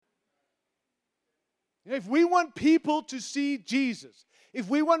If we want people to see Jesus, if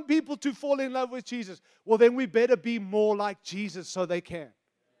we want people to fall in love with Jesus, well, then we better be more like Jesus so they can.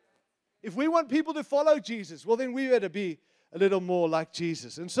 If we want people to follow Jesus, well, then we better be a little more like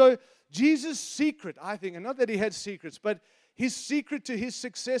Jesus. And so Jesus' secret, I think, and not that he had secrets, but his secret to his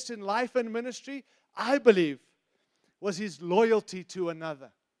success in life and ministry, I believe, was his loyalty to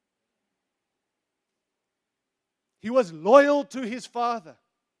another. He was loyal to his Father.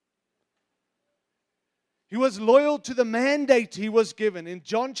 He was loyal to the mandate he was given. In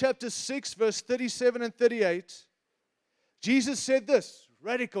John chapter 6, verse 37 and 38, Jesus said this,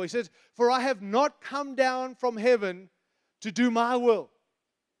 radical. He says, "For I have not come down from heaven to do my will,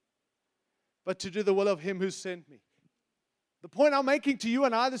 but to do the will of him who sent me." The point I'm making to you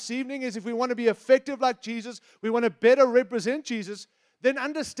and I this evening is if we want to be effective like Jesus, we want to better represent Jesus, then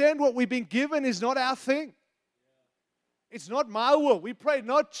understand what we've been given is not our thing. It's not my will. We pray,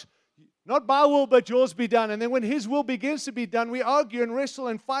 not my will, but yours be done. And then when his will begins to be done, we argue and wrestle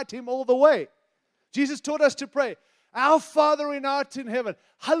and fight him all the way. Jesus taught us to pray, "Our Father in art in heaven,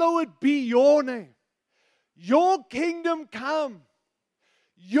 hallowed be your name. Your kingdom come.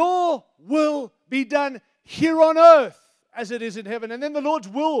 Your will be done here on earth as it is in heaven." And then the Lord's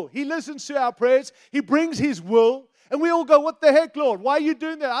will, he listens to our prayers. He brings his will. And we all go, "What the heck, Lord? Why are you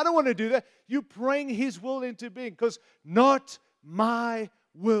doing that? I don't want to do that." You bring his will into being because not my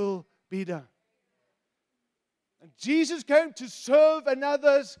will be done. And Jesus came to serve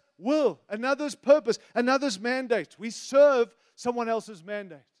another's will, another's purpose, another's mandate. We serve someone else's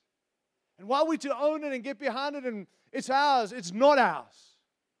mandate. And while we're to own it and get behind it and it's ours, it's not ours.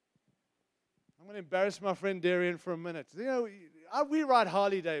 I'm going to embarrass my friend Darian for a minute. You know, we ride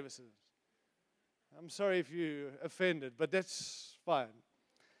Harley Davidsons. I'm sorry if you offended, but that's fine.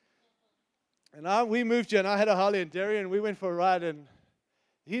 And we moved here, and I had a Harley, and Darian, we went for a ride, and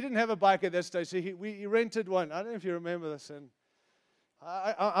he didn't have a bike at that stage, so he rented one. I don't know if you remember this, and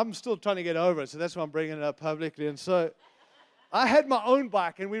I'm still trying to get over it, so that's why I'm bringing it up publicly. And so I had my own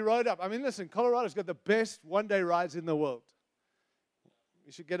bike, and we rode up. I mean, listen, Colorado's got the best one-day rides in the world.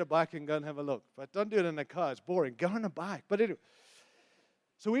 You should get a bike and go and have a look, but don't do it in a car. It's boring. Go on a bike. But anyway,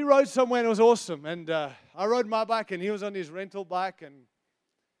 so we rode somewhere, and it was awesome. And I rode my bike, and he was on his rental bike, and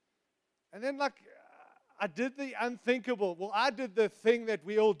then, I did the unthinkable. Well, I did the thing that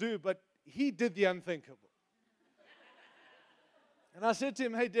we all do, but he did the unthinkable. And I said to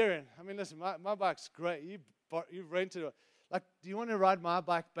him, "Hey, Darren, I mean, listen, my bike's great. You've rented it. Do you want to ride my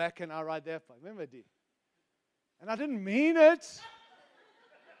bike back and I'll ride that bike?" Remember, D? And I didn't mean it.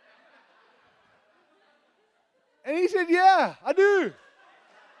 And he said, "Yeah, I do."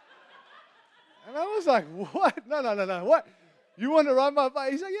 And I was like, "What? No. What? You want to ride my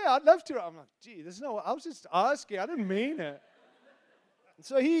bike?" He said, "Yeah, I'd love to." I'm like, "Gee, I was just asking. I didn't mean it." And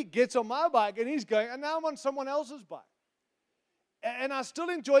so he gets on my bike and he's going, and now I'm on someone else's bike. And I still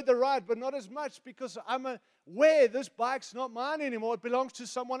enjoyed the ride, but not as much because I'm aware this bike's not mine anymore. It belongs to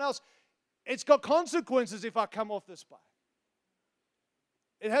someone else. It's got consequences if I come off this bike.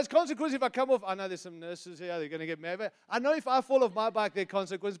 It has consequences if I come off. I know there's some nurses here. They're going to get mad. But I know if I fall off my bike, there are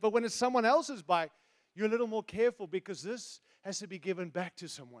consequences. But when it's someone else's bike, you're a little more careful because this has to be given back to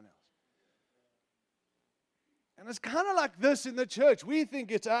someone else. And it's kind of like this in the church. We think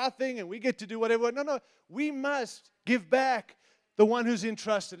it's our thing and we get to do whatever. No. We must give back the one who's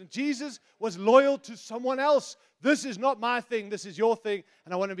entrusted. And Jesus was loyal to someone else. This is not my thing. This is your thing.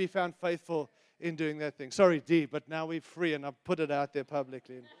 And I want to be found faithful in doing that thing. Sorry, D, but now we're free and I've put it out there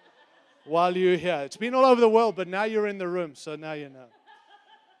publicly. While you're here. It's been all over the world, but now you're in the room, so now you know.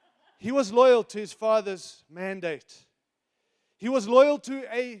 He was loyal to his Father's mandate. He was loyal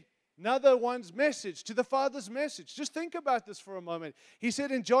to another one's message, to the Father's message. Just think about this for a moment. He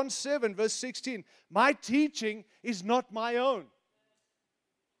said in John 7, verse 16, "My teaching is not my own.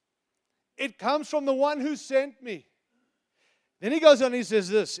 It comes from the one who sent me." Then he goes on, he says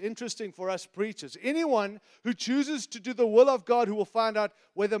this, interesting for us preachers. "Anyone who chooses to do the will of God who will find out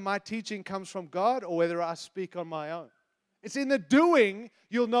whether my teaching comes from God or whether I speak on my own." It's in the doing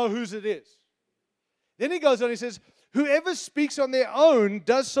you'll know whose it is. Then he goes on, he says, "Whoever speaks on their own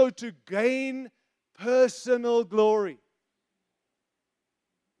does so to gain personal glory."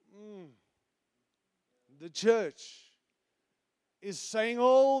 The church is saying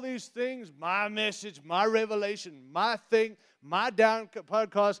all these things, my message, my revelation, my thing, my down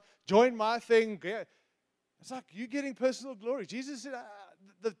podcast, join my thing. It's like you're getting personal glory. Jesus said,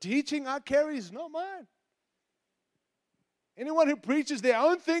 the teaching I carry is not mine. Anyone who preaches their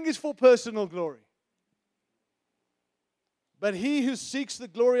own thing is for personal glory. But he who seeks the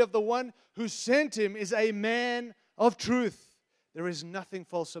glory of the one who sent him is a man of truth. There is nothing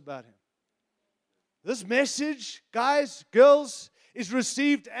false about him. This message, guys, girls, is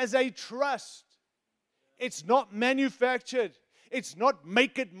received as a trust. It's not manufactured. It's not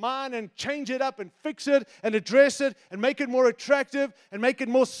make it mine and change it up and fix it and address it and make it more attractive and make it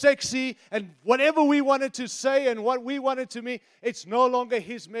more sexy and whatever we wanted to say and what we wanted to mean. It's no longer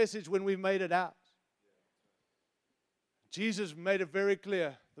His message when we've made it out. Jesus made it very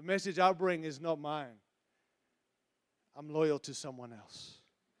clear. The message I bring is not mine. I'm loyal to someone else.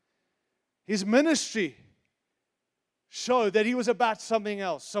 His ministry showed that He was about something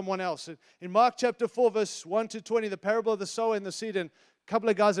else, someone else. In Mark chapter 4, verse 1 to 20, the parable of the sower and the seed, and a couple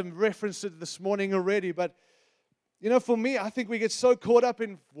of guys have referenced it this morning already, but for me, I think we get so caught up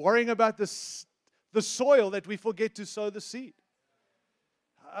in worrying about the soil that we forget to sow the seed.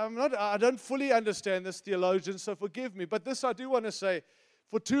 I don't fully understand this, theologians, so forgive me, but this I do want to say.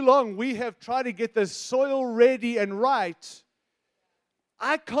 For too long, we have tried to get the soil ready and right.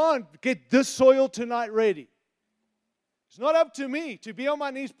 I can't get this soil tonight ready. It's not up to me to be on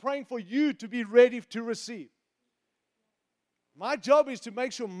my knees praying for you to be ready to receive. My job is to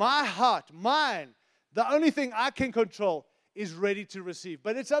make sure my heart, mine, the only thing I can control is ready to receive.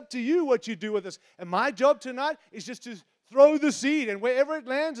 But it's up to you what you do with this. And my job tonight is just to throw the seed. And wherever it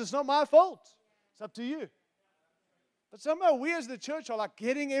lands, it's not my fault. It's up to you. But somehow we as the church are like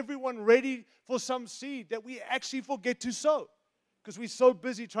getting everyone ready for some seed that we actually forget to sow. Because we're so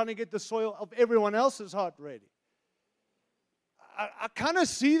busy trying to get the soil of everyone else's heart ready. I kind of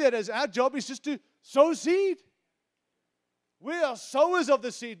see that as our job is just to sow seed. We are sowers of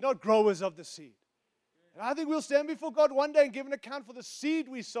the seed, not growers of the seed. And I think we'll stand before God one day and give an account for the seed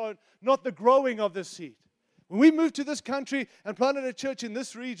we sowed, not the growing of the seed. When we moved to this country and planted a church in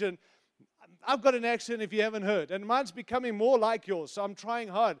this region, I've got an accent if you haven't heard, and mine's becoming more like yours, so I'm trying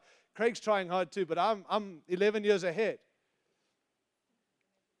hard. Craig's trying hard too, but I'm 11 years ahead.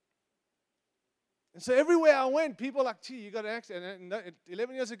 And so everywhere I went, people were like, gee, you got an accent. And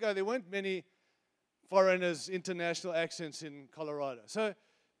 11 years ago, there weren't many foreigners, international accents in Colorado. So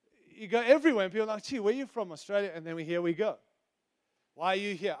you go everywhere, and people are like, gee, where are you from, Australia? And then here we go. Why are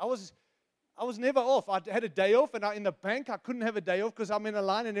you here? I was never off. I had a day off, and in the bank, I couldn't have a day off because I'm in a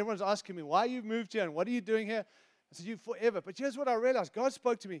line, and everyone's asking me, why you moved here, and what are you doing here? I said, you forever. But here's what I realized. God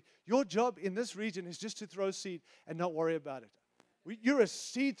spoke to me. Your job in this region is just to throw seed and not worry about it. You're a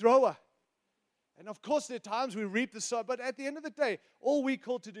seed thrower. And of course, there are times we reap the soil, but at the end of the day, all we're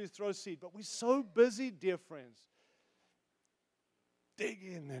called to do is throw seed. But we're so busy, dear friends,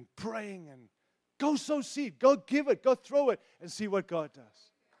 digging and praying and go sow seed, go give it, go throw it, and see what God does.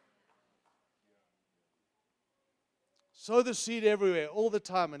 Sow the seed everywhere, all the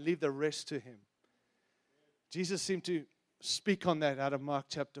time, and leave the rest to Him. Jesus seemed to speak on that out of Mark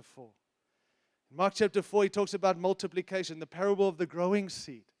chapter 4. In Mark chapter 4, He talks about multiplication, the parable of the growing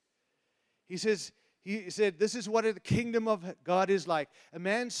seed. He said, this is what the kingdom of God is like. A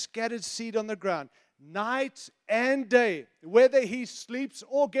man scattered seed on the ground, night and day, whether he sleeps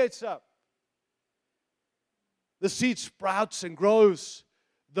or gets up. The seed sprouts and grows,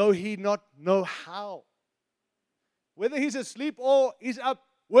 though he not know how. Whether he's asleep or he's up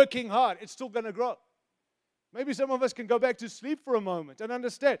working hard, it's still going to grow. Maybe some of us can go back to sleep for a moment and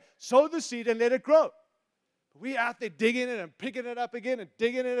understand. Sow the seed and let it grow. We're out there digging it and picking it up again and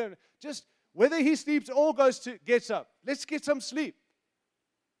digging it. And just whether he sleeps or gets up. Let's get some sleep.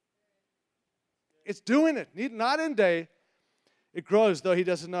 It's doing it. Night and day, it grows, though he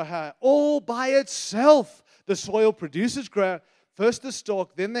doesn't know how. All by itself, the soil produces ground. First the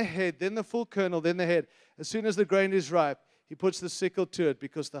stalk, then the head, then the full kernel, then the head. As soon as the grain is ripe, he puts the sickle to it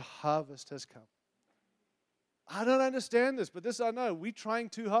because the harvest has come. I don't understand this, but this I know. We're trying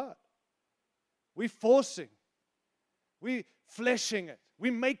too hard. We're forcing. We're fleshing it.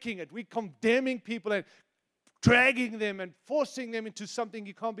 We're making it. We're condemning people and dragging them and forcing them into something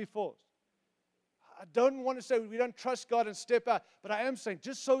you can't be forced. I don't want to say we don't trust God and step out, but I am saying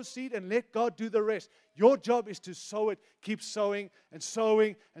just sow seed and let God do the rest. Your job is to sow it, keep sowing and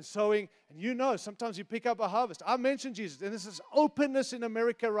sowing and sowing. And sometimes you pick up a harvest. I mentioned Jesus, and this is openness in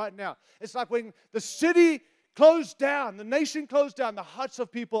America right now. It's like when the city closed down, the nation closed down, the hearts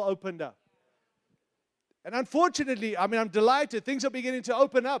of people opened up. And unfortunately, I'm delighted. Things are beginning to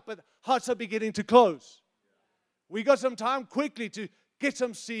open up, but hearts are beginning to close. We got some time quickly to get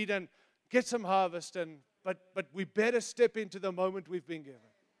some seed and get some harvest, but we better step into the moment we've been given.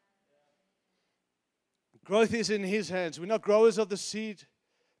 Growth is in His hands. We're not growers of the seed,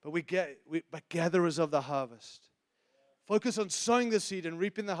 but but gatherers of the harvest. Focus on sowing the seed and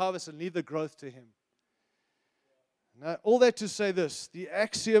reaping the harvest and leave the growth to Him. Now, all that to say this, the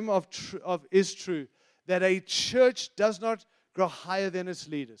axiom is true, that a church does not grow higher than its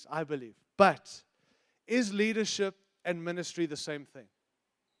leaders, I believe. But is leadership and ministry the same thing?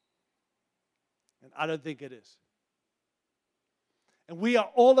 And I don't think it is. And we are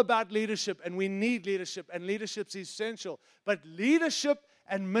all about leadership, and we need leadership, and leadership's essential. But leadership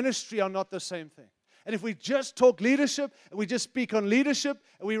and ministry are not the same thing. And if we just talk leadership, and we just speak on leadership,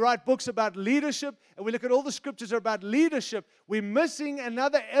 and we write books about leadership, and we look at all the scriptures about leadership, we're missing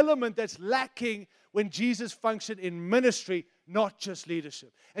another element that's lacking when Jesus functioned in ministry, not just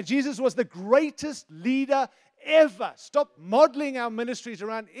leadership. And Jesus was the greatest leader ever. Stop modeling our ministries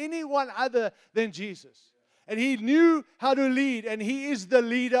around anyone other than Jesus. And he knew how to lead, and he is the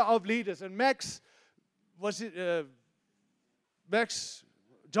leader of leaders. And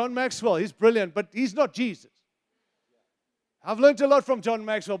John Maxwell, he's brilliant, but he's not Jesus. I've learned a lot from John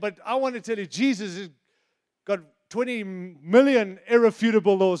Maxwell, but I want to tell you, Jesus has got 20 million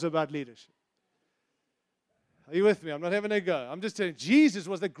irrefutable laws about leadership. Are you with me? I'm not having a go. I'm just telling you, Jesus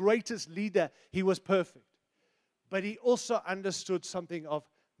was the greatest leader. He was perfect. But he also understood something of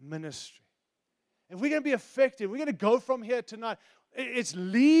ministry. If we're going to be effective, we're going to go from here tonight. It's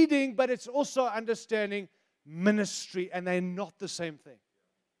leading, but it's also understanding ministry, and they're not the same thing.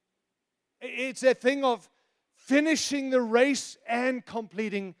 It's that thing of finishing the race and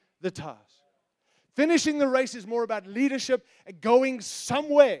completing the task. Finishing the race is more about leadership and going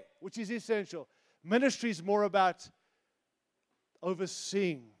somewhere, which is essential. Ministry is more about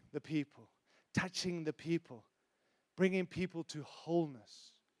overseeing the people, touching the people, bringing people to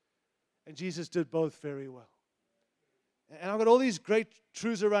wholeness. And Jesus did both very well. And I've got all these great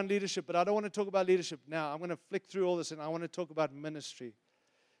truths around leadership, but I don't want to talk about leadership now. I'm going to flick through all this, and I want to talk about ministry.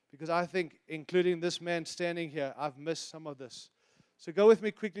 Because I think, including this man standing here, I've missed some of this. So go with me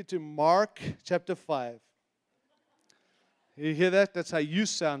quickly to Mark chapter 5. You hear that? That's how you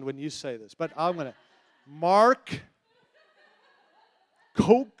sound when you say this. But I'm going to. Mark,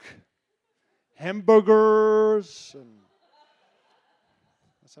 Coke, hamburgers, and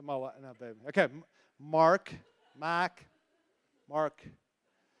that's my wife, no, baby. Okay, Mark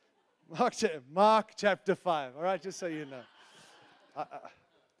chapter 5. All right, just so you know.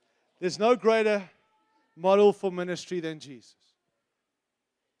 There's no greater model for ministry than Jesus.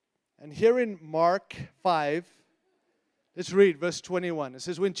 And here in Mark 5, let's read verse 21. It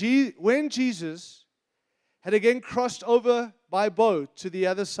says, when Jesus had again crossed over by boat to the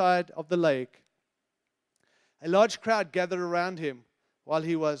other side of the lake, a large crowd gathered around him while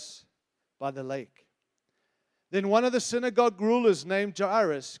he was by the lake. Then one of the synagogue rulers named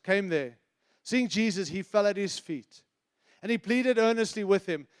Jairus came there. Seeing Jesus, he fell at his feet, and he pleaded earnestly with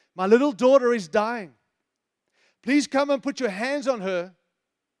him, "My little daughter is dying. Please come and put your hands on her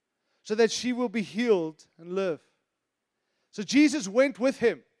so that she will be healed and live." So Jesus went with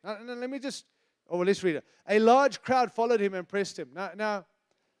him. Now, let's read it. A large crowd followed him and pressed him. Now,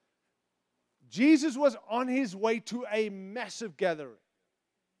 Jesus was on his way to a massive gathering.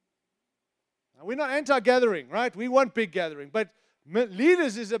 Now, we're not anti-gathering, right? We want big gathering. But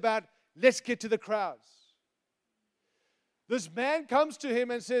leaders is about, let's get to the crowds. This man comes to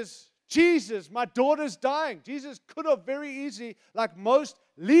him and says, "Jesus, my daughter's dying." Jesus could have very easily, like most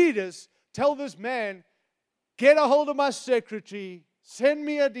leaders, tell this man, "Get a hold of my secretary, send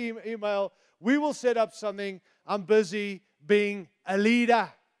me an email, we will set up something. I'm busy being a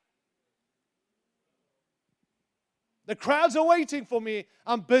leader. The crowds are waiting for me.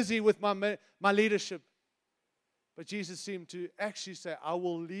 I'm busy with my leadership." But Jesus seemed to actually say, "I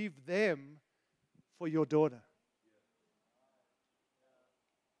will leave them for your daughter."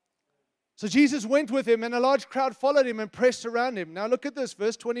 So Jesus went with him, and a large crowd followed him and pressed around him. Now look at this,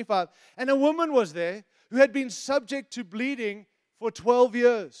 verse 25. And a woman was there who had been subject to bleeding for 12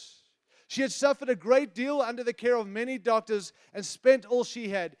 years. She had suffered a great deal under the care of many doctors and spent all she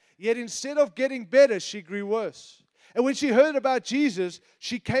had. Yet instead of getting better, she grew worse. And when she heard about Jesus,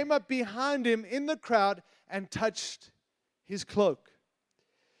 she came up behind him in the crowd and touched his cloak.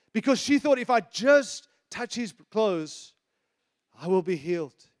 Because she thought, if I just touch his clothes, I will be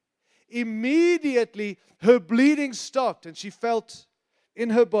healed. Immediately, her bleeding stopped, and she felt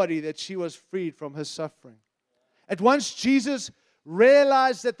in her body that she was freed from her suffering. At once, Jesus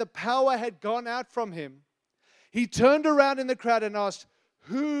realized that the power had gone out from him. He turned around in the crowd and asked,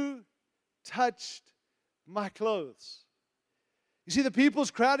 "Who touched my clothes?" You see, the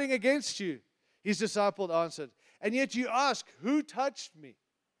people's crowding against you. His disciple answered, "And yet you ask, 'Who touched me?'"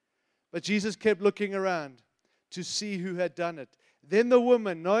 But Jesus kept looking around to see who had done it. Then the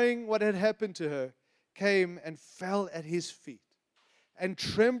woman, knowing what had happened to her, came and fell at his feet, and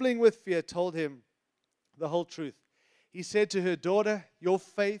trembling with fear told him the whole truth. He said to her, "Daughter, your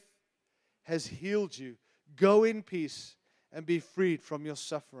faith has healed you. Go in peace and be freed from your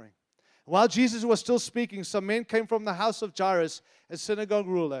suffering." While Jesus was still speaking, some men came from the house of Jairus, a synagogue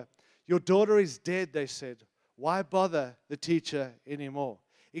ruler. Your daughter is dead, they said. Why bother the teacher anymore?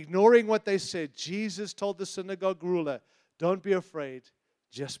 Ignoring what they said, Jesus told the synagogue ruler, don't be afraid,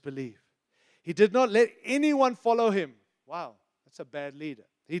 just believe. He did not let anyone follow him. Wow, that's a bad leader.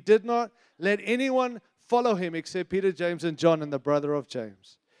 He did not let anyone follow him except Peter, James, and John, and the brother of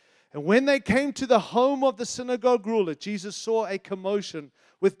James. And when they came to the home of the synagogue ruler, Jesus saw a commotion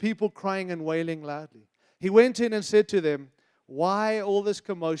with people crying and wailing loudly. He went in and said to them, why all this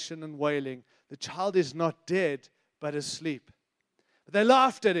commotion and wailing? The child is not dead, but asleep. But they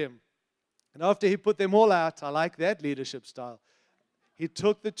laughed at him. And after he put them all out, I like that leadership style, he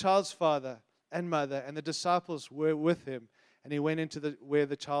took the child's father and mother, and the disciples were with him, and he went into where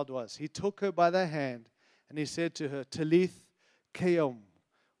the child was. He took her by the hand, and he said to her, Talith Keom,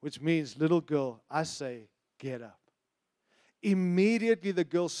 which means, little girl, I say, get up. Immediately the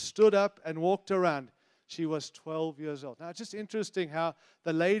girl stood up and walked around. She was 12 years old. Now, it's just interesting how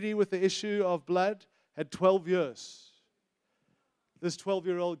the lady with the issue of blood had 12 years. This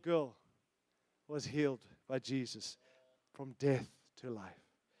 12-year-old girl was healed by Jesus from death to life.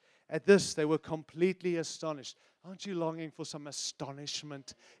 At this, they were completely astonished. Aren't you longing for some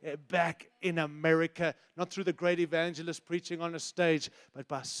astonishment back in America? Not through the great evangelist preaching on a stage, but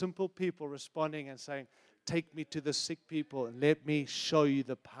by simple people responding and saying, take me to the sick people and let me show you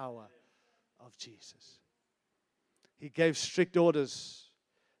the power of Jesus. He gave strict orders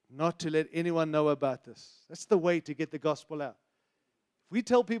not to let anyone know about this. That's the way to get the gospel out. If we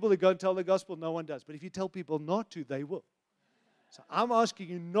tell people to go and tell the gospel, no one does. But if you tell people not to, they will. So I'm asking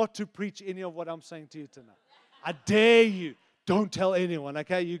you not to preach any of what I'm saying to you tonight. I dare you. Don't tell anyone,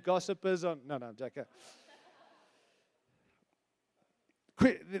 okay? You gossipers on... No, I'm joking.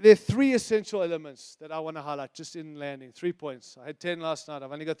 There are 3 essential elements that I want to highlight just in landing. 3 points. I had 10 last night.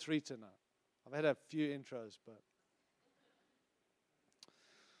 I've only got 3 tonight. I've had a few intros, but...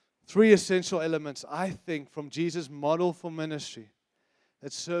 3 essential elements, I think, from Jesus' model for ministry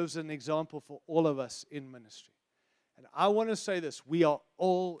that serves an example for all of us in ministry. And I want to say this. We are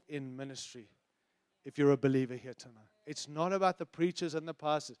all in ministry if you're a believer here tonight. It's not about the preachers and the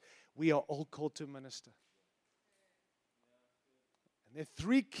pastors. We are all called to minister. And there are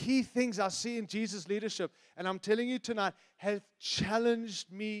 3 key things I see in Jesus' leadership, and I'm telling you tonight, have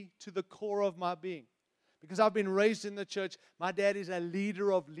challenged me to the core of my being. Because I've been raised in the church. My dad is a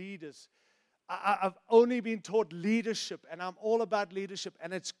leader of leaders. I've only been taught leadership, and I'm all about leadership,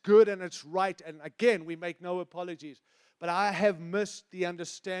 and it's good and it's right. And again, we make no apologies. But I have missed the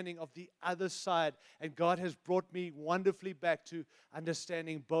understanding of the other side, and God has brought me wonderfully back to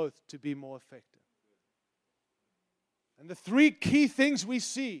understanding both to be more effective. And the 3 key things we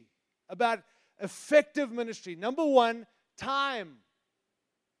see about effective ministry. Number 1, time.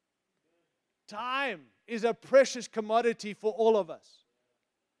 Time is a precious commodity for all of us.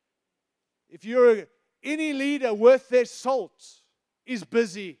 If you're any leader worth their salt is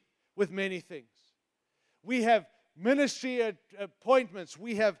busy with many things. We have ministry appointments.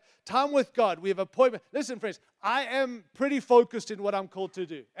 We have time with God. We have appointments. Listen, friends, I am pretty focused in what I'm called to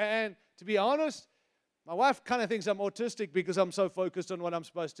do. And to be honest, my wife kind of thinks I'm autistic because I'm so focused on what I'm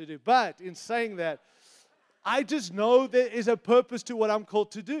supposed to do. But in saying that, I just know there is a purpose to what I'm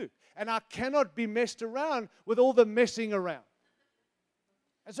called to do. And I cannot be messed around with all the messing around.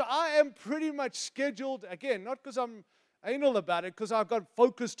 And so I am pretty much scheduled, again, not because I'm anal about it, because I've got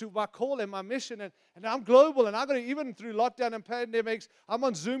focus to my call and my mission, and I'm global, and I've got to, even through lockdown and pandemics, I'm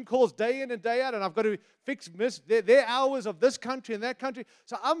on Zoom calls day in and day out, and I've got to miss their hours of this country and that country.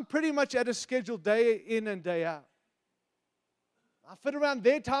 So I'm pretty much at a schedule day in and day out. I fit around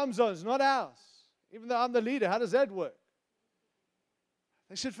their time zones, not ours. Even though I'm the leader, how does that work?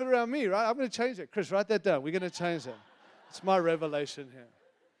 They should fit around me, right? I'm going to change that. Chris, write that down. We're going to change that. It's my revelation here.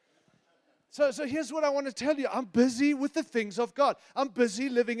 So here's what I want to tell you. I'm busy with the things of God. I'm busy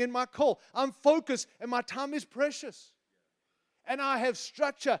living in my call. I'm focused, and my time is precious. And I have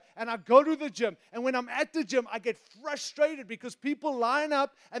structure, and I go to the gym. And when I'm at the gym, I get frustrated because people line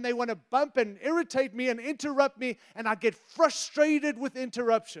up, and they want to bump and irritate me and interrupt me, and I get frustrated with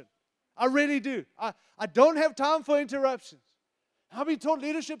interruption. I really do. I don't have time for interruptions. I've been taught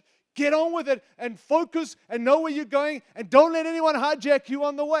leadership, get on with it and focus and know where you're going, and don't let anyone hijack you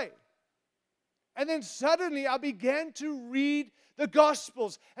on the way. And then suddenly I began to read the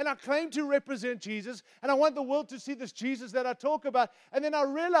Gospels, and I claim to represent Jesus, and I want the world to see this Jesus that I talk about. And then I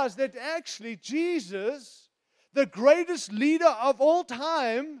realized that actually Jesus, the greatest leader of all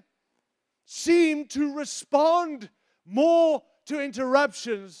time, seemed to respond more to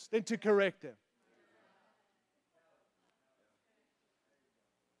interruptions than to correct them.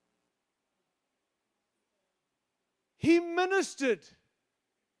 He ministered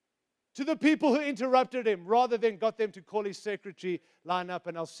to the people who interrupted him rather than got them to call his secretary, line up,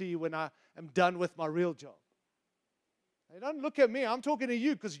 and I'll see you when I am done with my real job. Hey, don't look at me. I'm talking to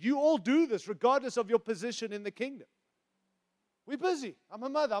you because you all do this regardless of your position in the kingdom. We're busy. I'm a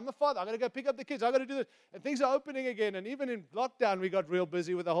mother. I'm a father. I got to go pick up the kids. I got to do this. And things are opening again. And even in lockdown, we got real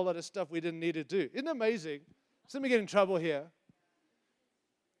busy with a whole lot of stuff we didn't need to do. Isn't it amazing? So let me get in trouble here.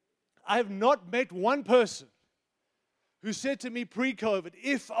 I have not met one person who said to me pre-COVID,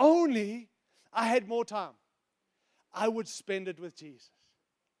 if only I had more time, I would spend it with Jesus.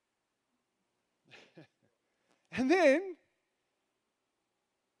 And then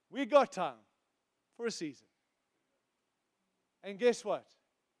we got time for a season. And guess what?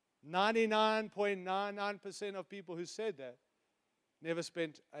 99.99% of people who said that never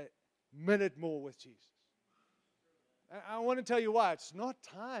spent a minute more with Jesus. I want to tell you why. It's not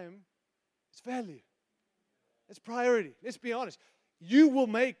time, it's value. It's priority. Let's be honest. You will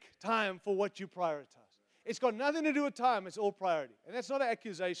make time for what you prioritize. It's got nothing to do with time. It's all priority. And that's not an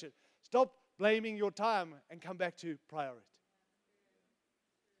accusation. Stop blaming your time and come back to priority.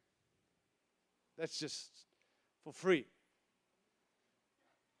 That's just for free.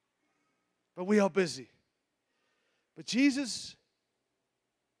 But we are busy. But Jesus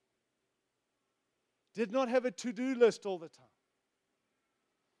did not have a to-do list all the time.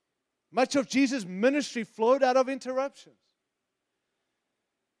 Much of Jesus' ministry flowed out of interruptions.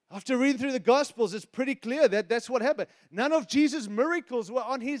 After reading through the Gospels, it's pretty clear that that's what happened. None of Jesus' miracles were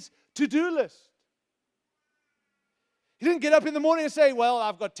on his to-do list. He didn't get up in the morning and say, well,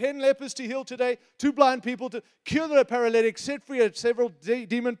 I've got 10 lepers to heal today, 2 blind people to cure the paralytic, set free several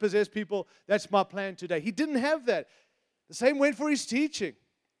demon-possessed people. That's my plan today. He didn't have that. The same went for his teaching.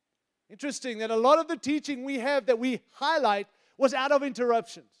 Interesting that a lot of the teaching we have that we highlight was out of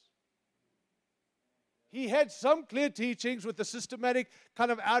interruptions. He had some clear teachings with the systematic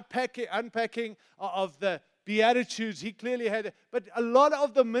kind of unpacking of the Beatitudes. He clearly had it. But a lot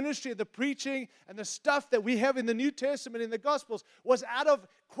of the ministry, the preaching, and the stuff that we have in the New Testament, in the Gospels, was out of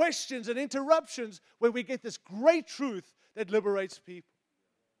questions and interruptions where we get this great truth that liberates people.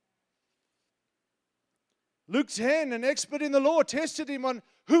 Luke 10, an expert in the law, tested him on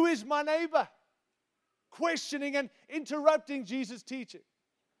who is my neighbor, questioning and interrupting Jesus' teaching.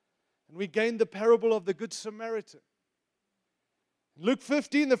 And we gained the parable of the Good Samaritan. Luke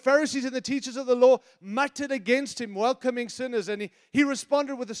 15, the Pharisees and the teachers of the law muttered against him, welcoming sinners. And he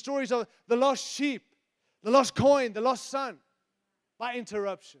responded with the stories of the lost sheep, the lost coin, the lost son, by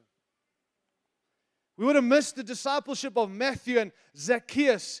interruption. We would have missed the discipleship of Matthew and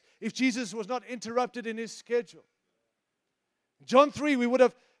Zacchaeus if Jesus was not interrupted in his schedule. John 3, we would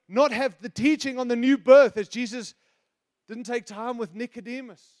have not have the teaching on the new birth as Jesus didn't take time with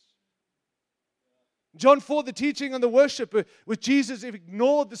Nicodemus. John 4, the teaching on the worship with Jesus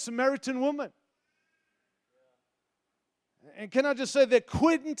ignored the Samaritan woman. And can I just say that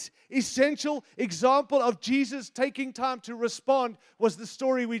quintessential example of Jesus taking time to respond was the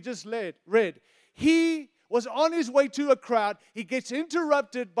story we just read. He was on his way to a crowd. He gets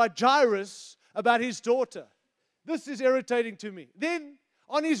interrupted by Jairus about his daughter. This is irritating to me. Then,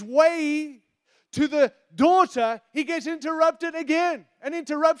 on his way to the daughter, he gets interrupted again. An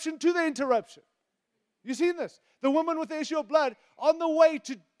interruption to the interruption. You seen this? The woman with the issue of blood, on the way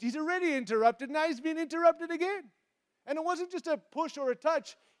to, he's already interrupted. Now he's been interrupted again. And it wasn't just a push or a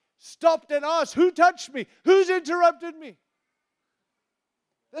touch. Stopped and asked, who touched me? Who's interrupted me?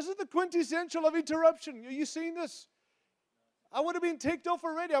 This is the quintessential of interruption. Are you seeing this? I would have been ticked off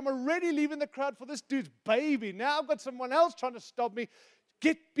already. I'm already leaving the crowd for this dude's baby. Now I've got someone else trying to stop me.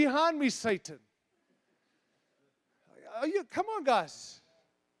 Get behind me, Satan. Come on, guys.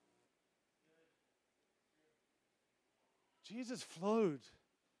 Jesus flowed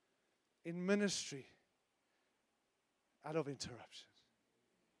in ministry out of interruptions.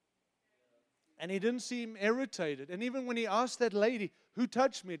 And he didn't seem irritated. And even when he asked that lady, who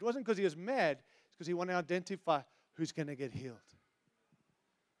touched me? It wasn't because he was mad. It's because he wanted to identify who's going to get healed.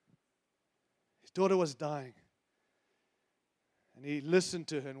 His daughter was dying. And he listened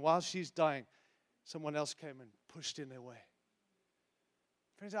to her. And while she's dying, someone else came and pushed in their way.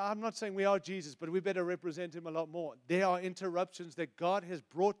 Friends, I'm not saying we are Jesus, but we better represent him a lot more. There are interruptions that God has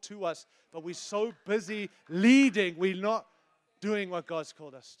brought to us, but we're so busy leading, we're not doing what God's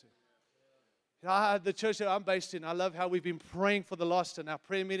called us to. The church that I'm based in, I love how we've been praying for the lost in our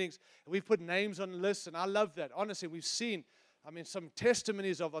prayer meetings. And we've put names on the list, and I love that. Honestly, we've seen, some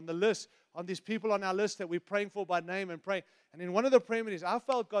testimonies on the list, on these people on our list that we're praying for by name and praying. And in one of the prayer meetings, I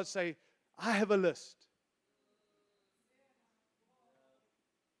felt God say, I have a list.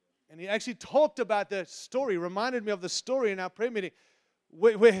 And he actually talked about the story, reminded me of the story in our prayer meeting,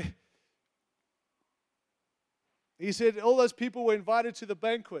 where he said all those people were invited to the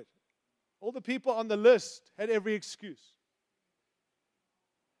banquet. All the people on the list had every excuse.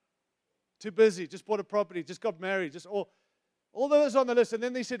 Too busy, just bought a property, just got married, just all those on the list. And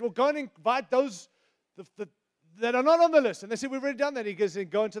then they said, well, go and invite those that are not on the list. And they said, we've already done that. He goes,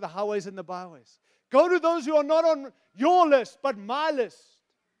 go into the highways and the byways. Go to those who are not on your list, but my list.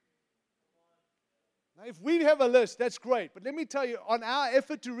 Now, if we have a list, that's great. But let me tell you, on our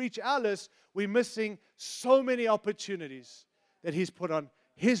effort to reach our list, we're missing so many opportunities that He's put on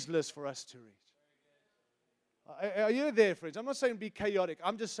His list for us to reach. Are you there, friends? I'm not saying be chaotic.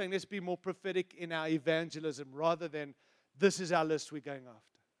 I'm just saying let's be more prophetic in our evangelism rather than this is our list we're going after.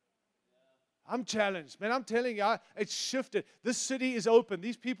 I'm challenged. Man, I'm telling you, it's shifted. This city is open.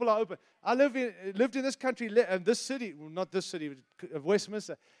 These people are open. I lived in this country, this city, well, not this city, of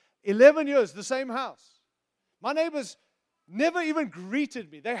Westminster, 11 years, the same house. My neighbors never even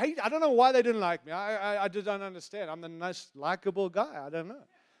greeted me. I don't know why they didn't like me. I just don't understand. I'm the nice, likable guy. I don't know.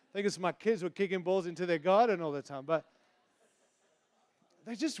 I think it's my kids were kicking balls into their garden all the time. But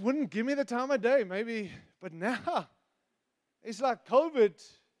they just wouldn't give me the time of day, maybe. But now, it's like COVID.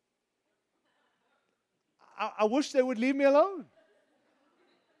 I wish they would leave me alone.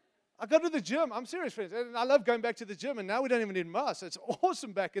 I go to the gym. I'm serious, friends. And I love going back to the gym. And now we don't even need masks. It's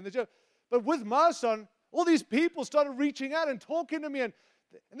awesome back in the gym. But with masks on, all these people started reaching out and talking to me. And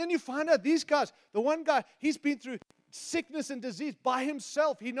then you find out these guys, the one guy, he's been through sickness and disease by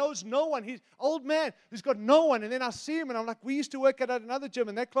himself. He knows no one. He's an old man who's got no one. And then I see him and I'm like, we used to work at another gym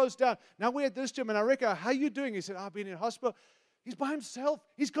and that closed down. Now we're at this gym and I reckon, how are you doing? He said, I've been in hospital. He's by himself.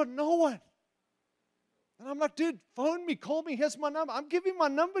 He's got no one. And I'm like, dude, phone me, call me, here's my number. I'm giving my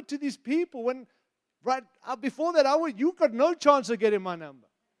number to these people when right before that hour, you got no chance of getting my number.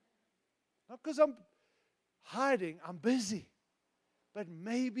 Not because I'm hiding, I'm busy. But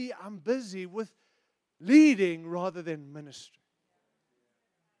maybe I'm busy with leading rather than ministry.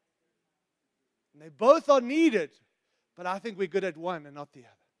 And they both are needed, but I think we're good at one and not the other.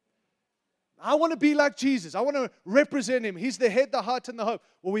 I want to be like Jesus. I want to represent Him. He's the head, the heart, and the hope.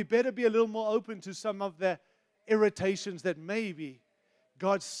 Well, we better be a little more open to some of the irritations that maybe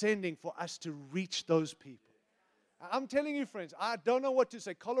God's sending for us to reach those people. I'm telling you, friends, I don't know what to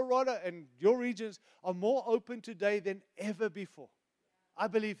say. Colorado and your regions are more open today than ever before. I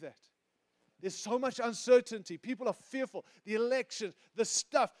believe that. There's so much uncertainty. People are fearful. The elections, the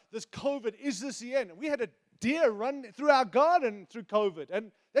stuff, this COVID, is this the end? We had a deer run through our garden through COVID,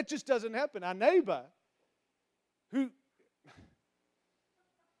 and that just doesn't happen. Our neighbor, who,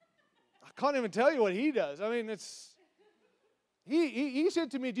 I can't even tell you what he does. I mean, he said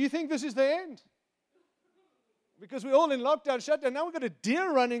to me, do you think this is the end? Because we're all in lockdown, shutdown. Now we've got a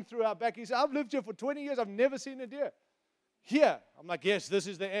deer running through our back. He said, I've lived here for 20 years. I've never seen a deer. Here. I'm like, yes, this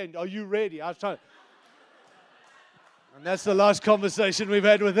is the end. Are you ready? I was trying. And that's the last conversation we've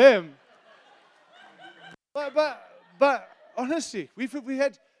had with him. But honestly, we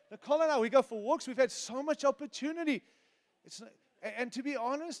had, Nicole and I, we go for walks. We've had so much opportunity. And to be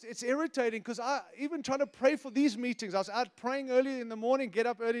honest, it's irritating because I even trying to pray for these meetings. I was out praying early in the morning, get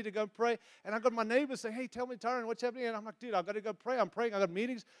up early to go pray. And I got my neighbors saying, hey, tell me, Tyron, what's happening? And I'm like, dude, I've got to go pray. I'm praying. I got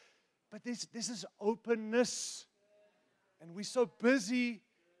meetings. But this is openness. And we're so busy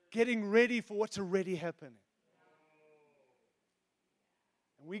getting ready for what's already happening.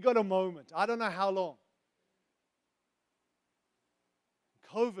 And we got a moment. I don't know how long.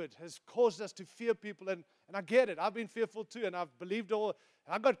 COVID has caused us to fear people, and I get it. I've been fearful too, and I've believed all.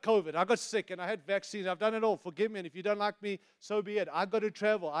 I got COVID, I got sick, and I had vaccines. I've done it all. Forgive me, and if you don't like me, so be it. I got to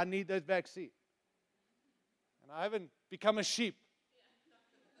travel. I need that vaccine. And I haven't become a sheep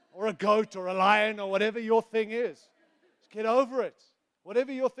or a goat or a lion or whatever your thing is. Just get over it.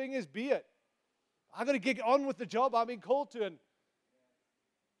 Whatever your thing is, be it. I got to get on with the job I've been called to, and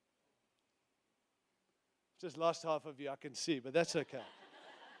just lost half of you, I can see, but that's okay.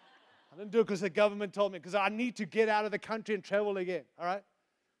 I didn't do it because the government told me, because I need to get out of the country and travel again, all right?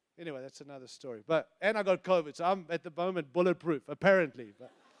 Anyway, that's another story. And I got COVID, so I'm at the moment bulletproof, apparently.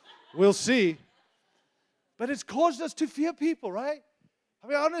 But we'll see. But it's caused us to fear people, right? I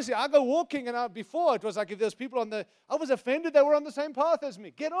mean, honestly, I go walking, and before it was like if there's people I was offended they were on the same path as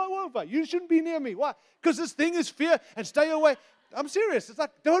me. Get over. You shouldn't be near me. Why? Because this thing is fear, and stay away. I'm serious. It's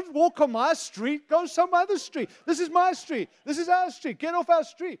like, don't walk on my street. Go some other street. This is my street. This is our street. Get off our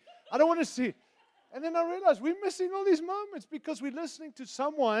street. I don't want to see. And then I realized we're missing all these moments because we're listening to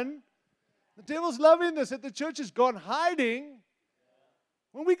someone. The devil's loving this, that the church has gone hiding.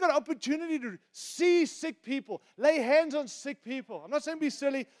 When we got opportunity to see sick people, lay hands on sick people. I'm not saying be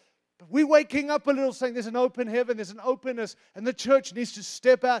silly. But we're waking up a little saying there's an open heaven, there's an openness, and the church needs to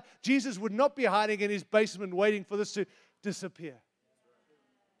step out. Jesus would not be hiding in his basement waiting for this to disappear.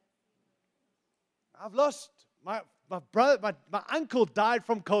 I've lost my brother, my uncle died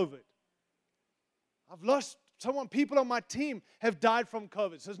from COVID. I've lost people on my team have died from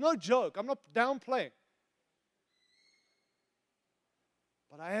COVID. So it's no joke. I'm not downplaying.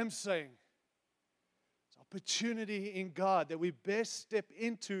 But I am saying it's opportunity in God that we best step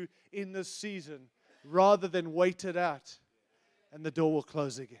into in this season rather than wait it out and the door will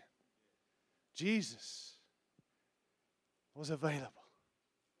close again. Jesus was available.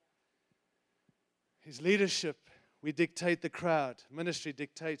 His leadership, we dictate the crowd. Ministry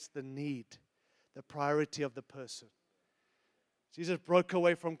dictates the need, the priority of the person. Jesus broke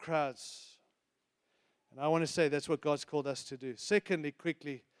away from crowds. And I want to say that's what God's called us to do. Secondly,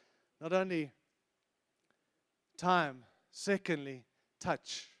 quickly, not only time, secondly,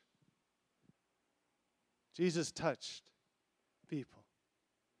 touch. Jesus touched people.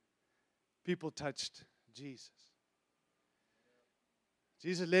 People touched Jesus.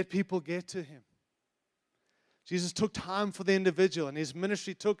 Jesus let people get to him. Jesus took time for the individual, and his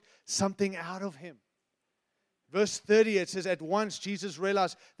ministry took something out of him. Verse 30, it says, at once Jesus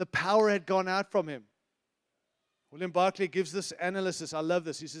realized the power had gone out from him. William Barclay gives this analysis. I love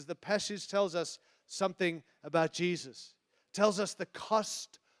this. He says, the passage tells us something about Jesus. It tells us the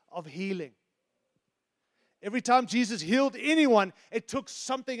cost of healing. Every time Jesus healed anyone, it took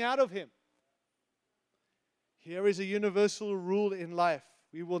something out of him. Here is a universal rule in life.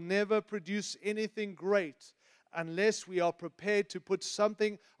 We will never produce anything great unless we are prepared to put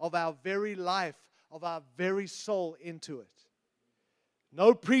something of our very life, of our very soul into it.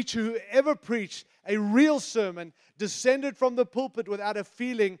 No preacher who ever preached a real sermon descended from the pulpit without a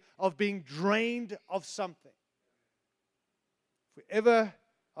feeling of being drained of something. If we ever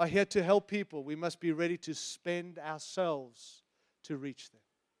are here to help people, we must be ready to spend ourselves to reach them.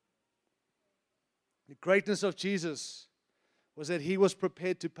 The greatness of Jesus was that he was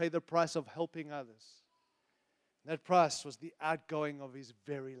prepared to pay the price of helping others. That price was the outgoing of his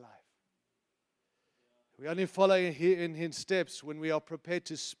very life. We only follow in his steps when we are prepared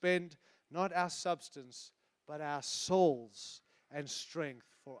to spend not our substance, but our souls and strength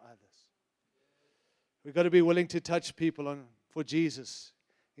for others. We've got to be willing to touch people for Jesus,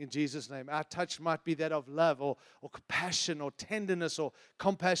 in Jesus' name. Our touch might be that of love or compassion or tenderness or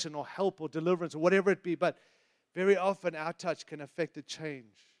compassion or help or deliverance or whatever it be, but very often our touch can affect the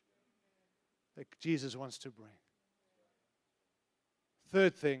change that Jesus wants to bring.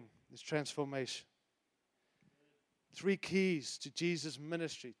 Third thing is transformation. 3 keys to Jesus'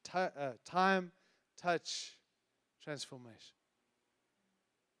 ministry. Time, touch, transformation.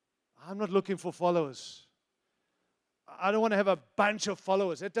 I'm not looking for followers. I don't want to have a bunch of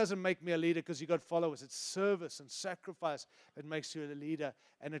followers. That doesn't make me a leader because you got followers. It's service and sacrifice that makes you a leader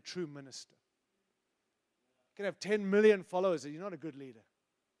and a true minister. You can have 10 million followers and you're not a good leader.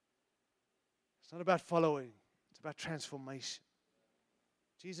 It's not about following. It's about transformation.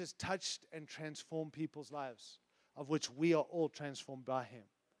 Jesus touched and transformed people's lives, of which we are all transformed by him.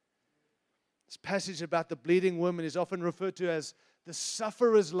 This passage about the bleeding woman is often referred to as the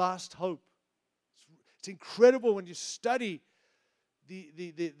sufferer's last hope. It's incredible when you study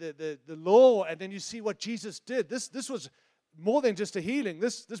the law and then you see what Jesus did. This was more than just a healing.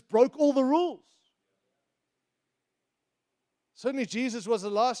 This broke all the rules. Certainly Jesus was the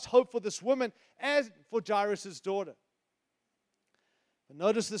last hope for this woman and for Jairus' daughter. But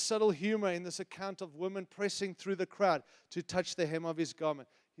notice the subtle humor in this account of women pressing through the crowd to touch the hem of his garment.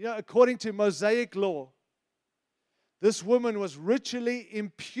 You know, according to Mosaic law, this woman was ritually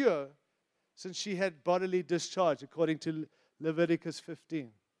impure since she had bodily discharge, according to Leviticus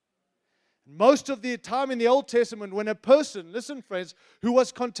 15. Most of the time in the Old Testament, when a person, listen friends, who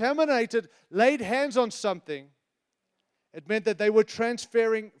was contaminated, laid hands on something, it meant that they were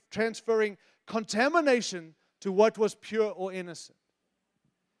transferring contamination to what was pure or innocent.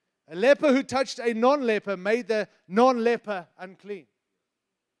 A leper who touched a non-leper made the non-leper unclean.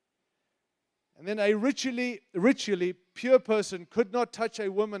 And then a ritually pure person could not touch a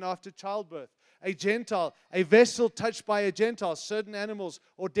woman after childbirth. A Gentile, a vessel touched by a Gentile, certain animals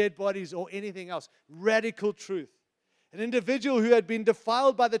or dead bodies or anything else. Radical truth. An individual who had been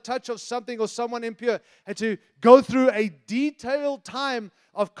defiled by the touch of something or someone impure had to go through a detailed time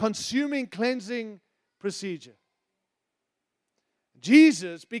of consuming cleansing procedure.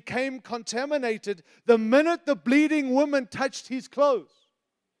 Jesus became contaminated the minute the bleeding woman touched his clothes.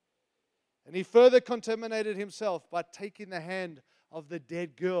 And he further contaminated himself by taking the hand of the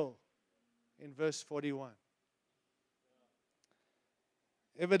dead girl in verse 41.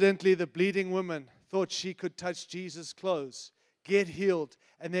 Evidently, the bleeding woman thought she could touch Jesus' clothes, get healed,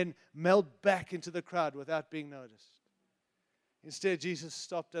 and then melt back into the crowd without being noticed. Instead, Jesus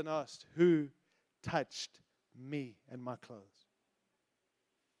stopped and asked, "Who touched me and my clothes?"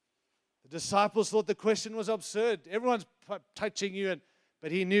 The disciples thought the question was absurd. Everyone's touching you,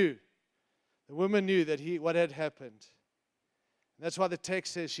 but he knew. The woman knew that what had happened. And that's why the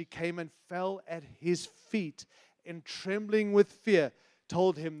text says she came and fell at his feet and trembling with fear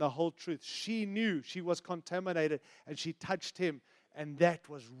told him the whole truth. She knew she was contaminated and she touched him, and that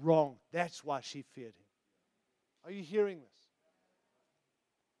was wrong. That's why she feared him. Are you hearing this?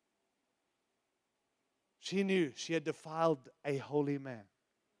 She knew she had defiled a holy man.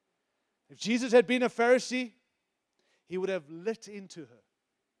 If Jesus had been a Pharisee, he would have lit into her.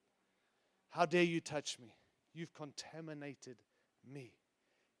 How dare you touch me? You've contaminated me.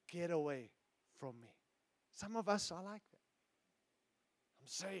 Get away from me. Some of us are like that. I'm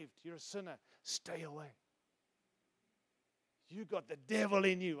saved. You're a sinner. Stay away. You got the devil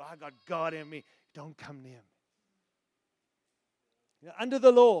in you. I got God in me. Don't come near me. You know, under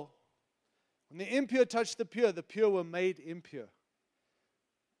the law, when the impure touched the pure were made impure.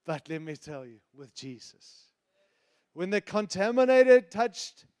 But let me tell you, with Jesus, when the contaminated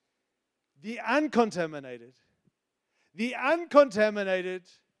touched the uncontaminated decontaminated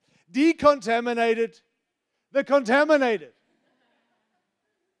the contaminated.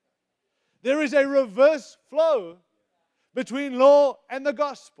 There is a reverse flow between law and the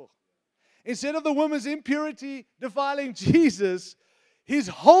gospel. Instead of the woman's impurity defiling Jesus, his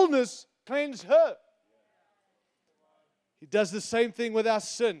wholeness cleansed her. He does the same thing with our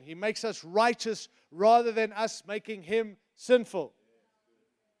sin. He makes us righteous rather than us making him sinful.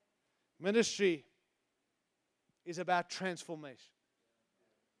 Ministry is about transformation.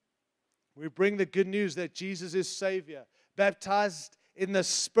 We bring the good news that Jesus is Savior, baptized in the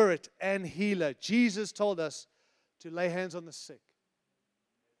Spirit and healer. Jesus told us to lay hands on the sick.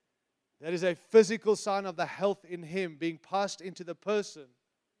 That is a physical sign of the health in him being passed into the person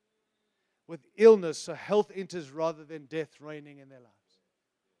with illness, so health enters rather than death reigning in their lives.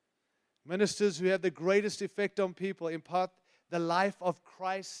 Ministers who have the greatest effect on people impart the life of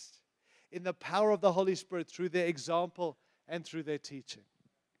Christ in the power of the Holy Spirit through their example and through their teaching.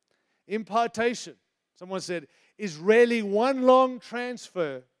 Impartation, someone said, is really one long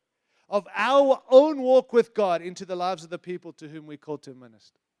transfer of our own walk with God into the lives of the people to whom we call to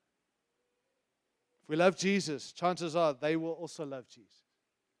minister. If we love Jesus, chances are they will also love Jesus.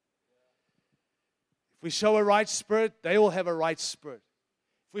 If we show a right spirit, they will have a right spirit.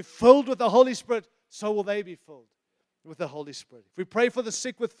 If we're filled with the Holy Spirit, so will they be filled with the Holy Spirit. If we pray for the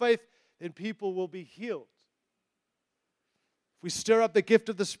sick with faith, then people will be healed. If we stir up the gift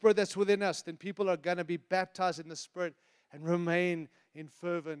of the Spirit that's within us, then people are going to be baptized in the Spirit and remain in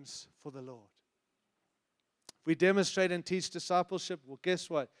fervence for the Lord. If we demonstrate and teach discipleship, well, guess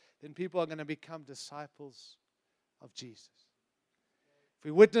what? Then people are going to become disciples of Jesus. If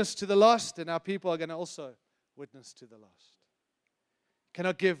we witness to the lost, then our people are going to also witness to the lost. You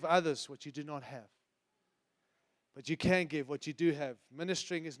cannot give others what you do not have. But you can give what you do have.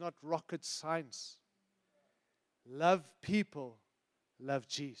 Ministering is not rocket science. Love people, love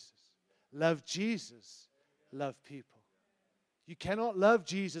Jesus. Love Jesus, love people. You cannot love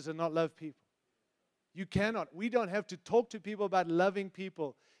Jesus and not love people. You cannot. We don't have to talk to people about loving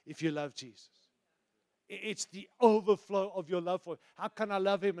people if you love Jesus. It's the overflow of your love for him. How can I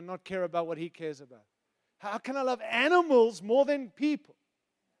love him and not care about what he cares about? How can I love animals more than people?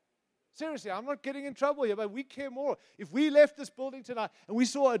 Seriously, I'm not getting in trouble here, but we care more. If we left this building tonight and we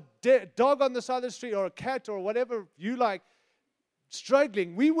saw a dog on the side of the street or a cat or whatever you like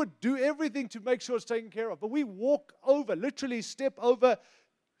struggling, we would do everything to make sure it's taken care of. But we walk over, literally step over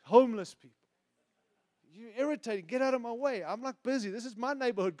homeless people. You're irritating. Get out of my way. I'm not busy. This is my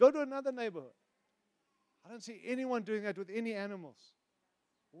neighborhood. Go to another neighborhood. I don't see anyone doing that with any animals.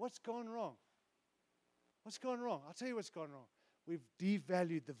 What's gone wrong? What's gone wrong? I'll tell you what's gone wrong. We've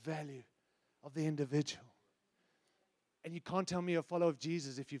devalued the value of the individual. And you can't tell me you're a follower of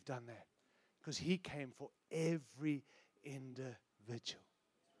Jesus if you've done that. Because he came for every individual.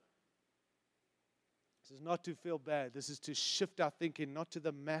 This is not to feel bad. This is to shift our thinking not to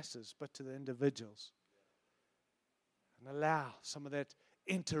the masses, but to the individuals. And allow some of that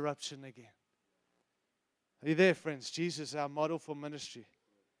interruption again. Are you there, friends? Jesus is our model for ministry.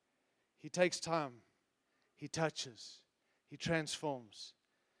 He takes time. He touches. He transforms.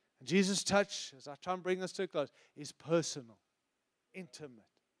 And Jesus' touch, as I try and bring this to a close, is personal, intimate.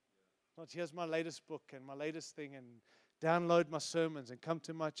 Not here's my latest book and my latest thing and download my sermons and come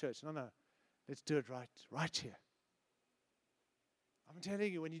to my church. No. Let's do it right here. I'm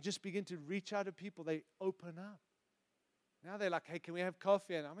telling you, when you just begin to reach out to people, they open up. Now they're like, hey, can we have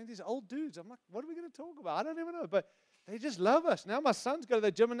coffee? And I mean, these old dudes, I'm like, what are we going to talk about? I don't even know. But they just love us. Now my sons go to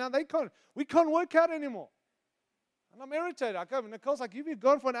the gym, and now we can't work out anymore. And I'm irritated. I come, and Nicole's like, you've been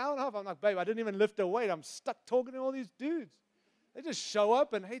gone for an hour and a half. I'm like, babe, I didn't even lift a weight. I'm stuck talking to all these dudes. They just show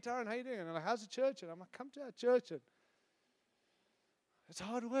up and, hey, Taran, how you doing? And I'm like, how's the church? And I'm like, come to our church. And it's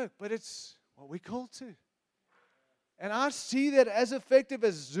hard work, but it's what we call to. And I see that as effective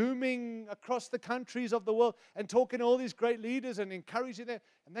as zooming across the countries of the world and talking to all these great leaders and encouraging them.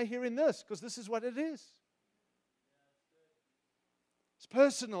 And they're hearing this because this is what it is. It's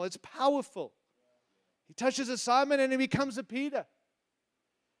personal. It's powerful. He touches a Simon and he becomes a Peter.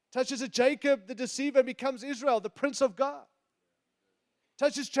 Touches a Jacob, the deceiver, and becomes Israel, the Prince of God.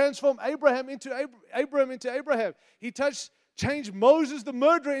 Touches transform Abraham into Abraham. He changed Moses, the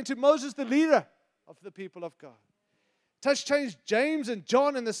murderer, into Moses, the leader of the people of God. Changed James and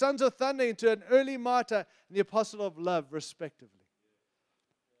John and the sons of thunder into an early martyr and the apostle of love, respectively.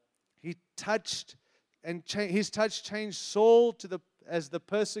 His touch changed Saul as the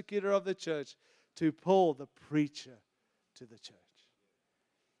persecutor of the church to Paul, the preacher to the church.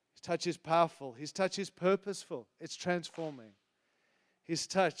 His touch is powerful. His touch is purposeful. It's transforming. His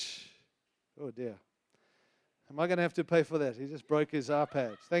touch, oh dear. Am I going to have to pay for that? He just broke his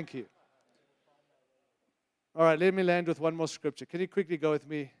iPad. Thank you. All right, let me land with one more scripture. Can you quickly go with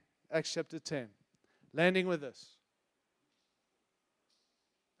me? Acts chapter 10. Landing with this.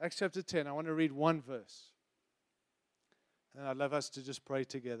 Acts chapter 10. I want to read one verse. And I'd love us to just pray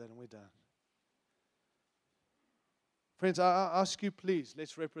together and we're done. Friends, I ask you, please,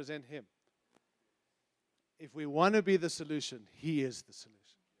 let's represent Him. If we want to be the solution, He is the solution.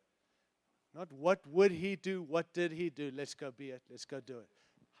 Not what would He do, what did He do? Let's go be it. Let's go do it.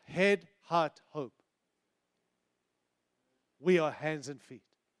 Head, heart, hope. We are hands and feet.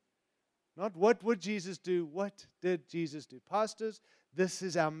 Not what would Jesus do, what did Jesus do? Pastors, this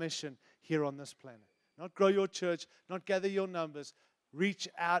is our mission here on this planet. Not grow your church, not gather your numbers. Reach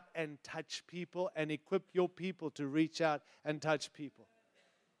out and touch people and equip your people to reach out and touch people.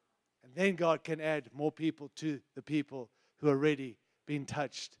 And then God can add more people to the people who are already being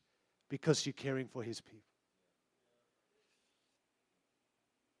touched because you're caring for His people.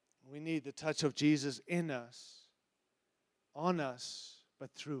 We need the touch of Jesus in us, on us,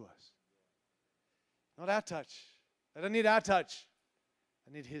 but through us. Not our touch. I don't need our touch.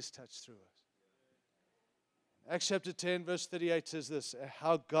 I need His touch through us. Acts chapter 10, verse 38 says this,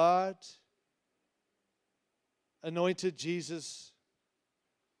 how God anointed Jesus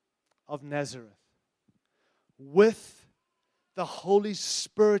of Nazareth with the Holy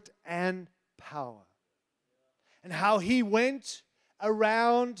Spirit and power. And how He went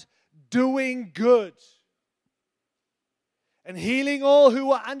around doing good and healing all who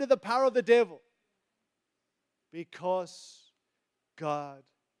were under the power of the devil because God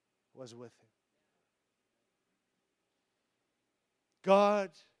was with Him. God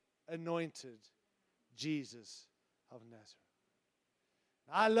anointed Jesus of Nazareth.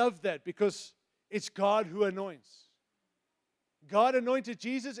 I love that because it's God who anoints. God anointed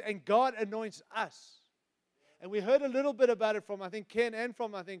Jesus and God anoints us. And we heard a little bit about it from, I think, Ken and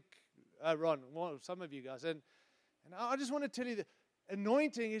from, I think, Ron, some of you guys. And I just want to tell you that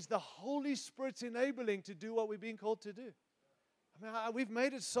anointing is the Holy Spirit's enabling to do what we're being called to do. I mean, we've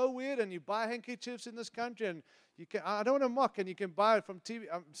made it so weird, and you buy handkerchiefs in this country, and you can, I don't want to mock, and you can buy it from TV,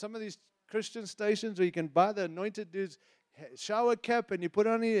 some of these Christian stations, or you can buy the anointed dude's shower cap, and you put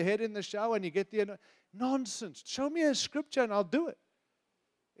it on your head in the shower, and you get the nonsense. Show me a scripture, and I'll do it.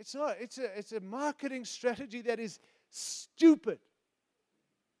 It's not. It's a marketing strategy that is stupid.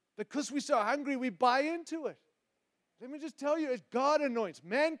 Because we're so hungry, we buy into it. Let me just tell you, God anoints.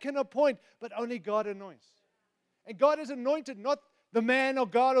 Man can appoint, but only God anoints. And God is anointed, not the man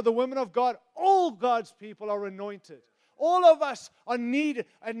of God or the woman of God. All God's people are anointed. All of us are needed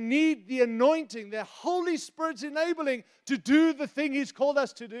and need the anointing, the Holy Spirit's enabling to do the thing He's called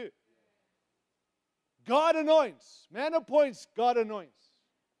us to do. God anoints. Man appoints, God anoints.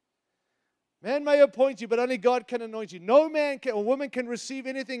 Man may appoint you, but only God can anoint you. No man or woman can receive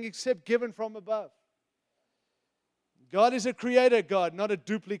anything except given from above. God is a creator God, not a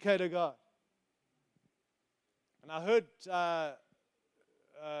duplicator God. And I heard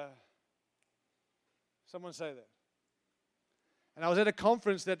someone say that. And I was at a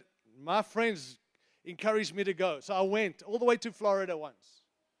conference that my friends encouraged me to go. So I went all the way to Florida once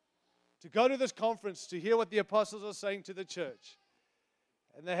to go to this conference to hear what the apostles are saying to the church.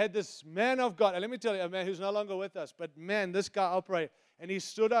 And they had this man of God. And let me tell you, a man who's no longer with us. But man, this guy operated. And he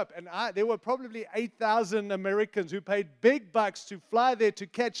stood up, and there were probably 8,000 Americans who paid big bucks to fly there to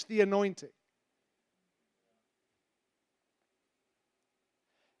catch the anointing.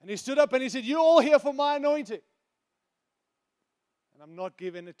 And he stood up and he said, "You're all here for my anointing. And I'm not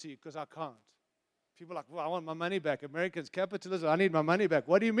giving it to you because I can't." People are like, "Well, I want my money back. Americans, capitalism, I need my money back."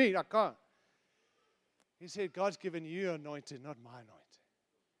 "What do you mean? I can't." He said, "God's given you anointing, not my anointing."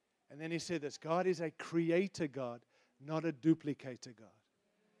 And then he said this: God is a creator God, not a duplicator God.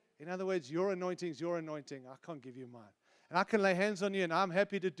 In other words, your anointing is your anointing. I can't give you mine. And I can lay hands on you, and I'm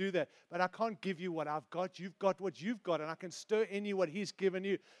happy to do that. But I can't give you what I've got. You've got what you've got, and I can stir in you what He's given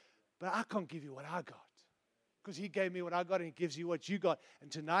you. But I can't give you what I got, because He gave me what I got, and He gives you what you got. And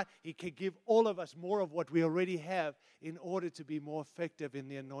tonight, He can give all of us more of what we already have in order to be more effective in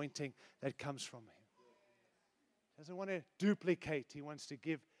the anointing that comes from Him. He doesn't want to duplicate. He wants to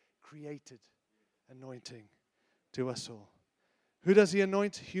give created anointing to us all. Who does He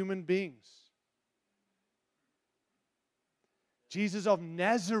anoint? Human beings. Jesus of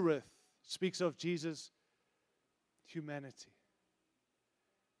Nazareth speaks of Jesus' humanity.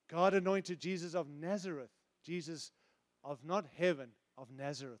 God anointed Jesus of Nazareth, Jesus of not heaven, of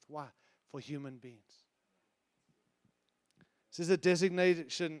Nazareth. Why? For human beings. This is a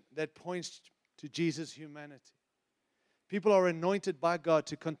designation that points to Jesus' humanity. People are anointed by God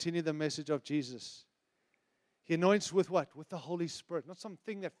to continue the message of Jesus. He anoints with what? With the Holy Spirit. Not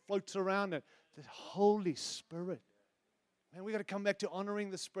something that floats around it. The Holy Spirit. Man, we got to come back to honoring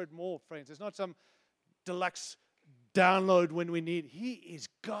the Spirit more, friends. It's not some deluxe download when we need. He is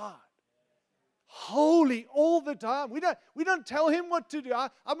God. Holy all the time. We don't tell Him what to do.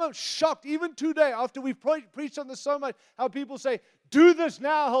 I'm shocked even today after we've preached on this so much, how people say, "Do this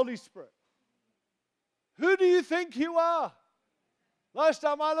now, Holy Spirit." Who do you think you are? Last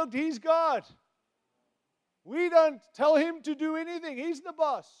time I looked, He's God. We don't tell Him to do anything. He's the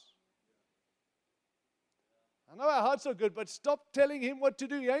boss. I know our hearts are good, but stop telling Him what to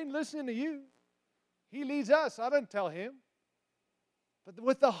do. He ain't listening to you. He leads us. I don't tell Him. But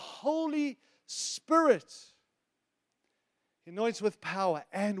with the Holy Spirit, He anoints with power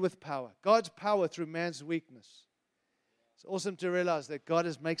and with power. God's power through man's weakness. It's awesome to realize that God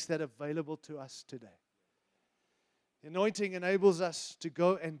makes that available to us today. The anointing enables us to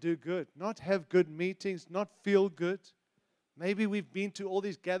go and do good, not have good meetings, not feel good. Maybe we've been to all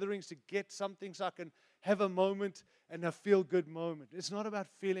these gatherings to get something so I can have a moment and a feel-good moment. It's not about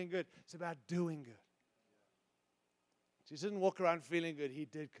feeling good. It's about doing good. Jesus didn't walk around feeling good. He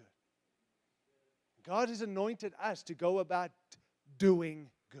did good. God has anointed us to go about doing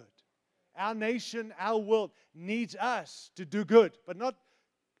good. Our nation, our world needs us to do good, but not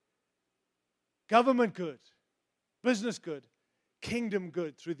government good, business good, kingdom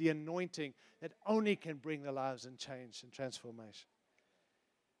good through the anointing that only can bring the lives and change and transformation.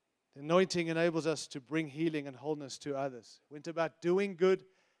 The anointing enables us to bring healing and wholeness to others. It went about doing good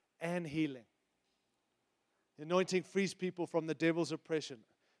and healing. The anointing frees people from the devil's oppression.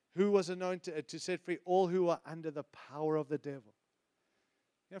 Who was anointed to set free? All who are under the power of the devil.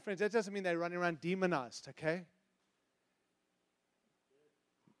 You know, friends, that doesn't mean they're running around demonized, okay?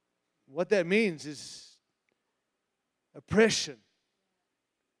 What that means is oppression.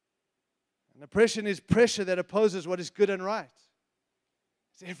 And oppression is pressure that opposes what is good and right.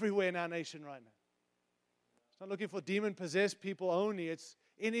 It's everywhere in our nation right now. It's not looking for demon-possessed people only. It's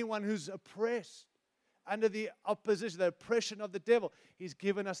anyone who's oppressed under the opposition, the oppression of the devil. He's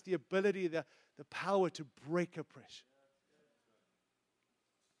given us the ability, the power to break oppression.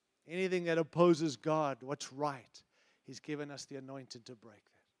 Anything that opposes God, what's right, He's given us the anointing to break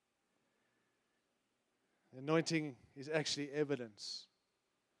that. The anointing is actually evidence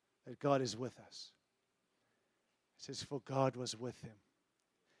that God is with us. It says, "For God was with him."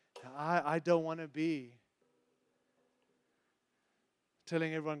 Now, I don't want to be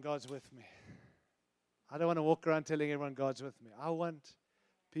telling everyone God's with me. I don't want to walk around telling everyone God's with me. I want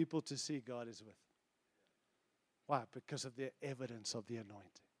people to see God is with me. Why? Because of the evidence of the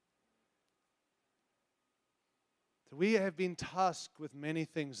anointing. So we have been tasked with many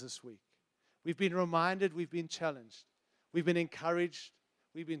things this week. We've been reminded, we've been challenged, we've been encouraged,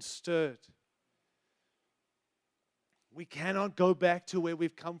 we've been stirred. We cannot go back to where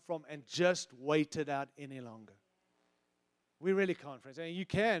we've come from and just wait it out any longer. We really can't, friends. I mean, you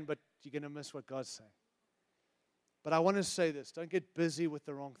can, but you're going to miss what God's saying. But I want to say this. Don't get busy with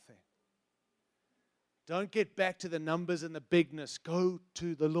the wrong thing. Don't get back to the numbers and the bigness. Go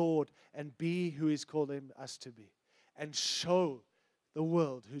to the Lord and be who He's called us to be. And show the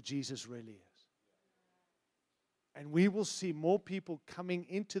world who Jesus really is. And we will see more people coming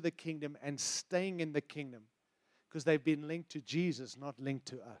into the kingdom and staying in the kingdom Because they've been linked to Jesus, not linked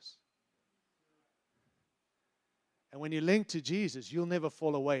to us. And when you're linked to Jesus, you'll never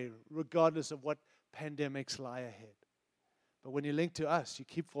fall away, regardless of what pandemics lie ahead. But when you're linked to us, you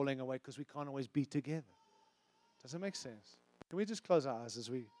keep falling away because we can't always be together. Does that make sense? Can we just close our eyes as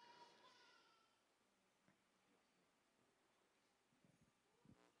we...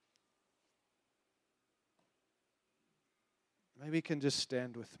 Maybe you can just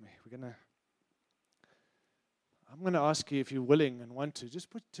stand with me. I'm going to ask you if you're willing and want to, just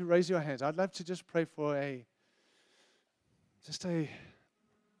to raise your hands. I'd love to just pray for a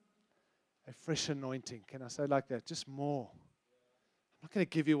fresh anointing. Can I say it like that? Just more. I'm not going to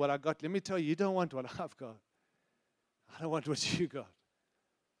give you what I got. Let me tell you, you don't want what I've got. I don't want what you got.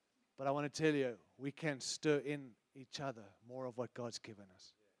 But I want to tell you, we can stir in each other more of what God's given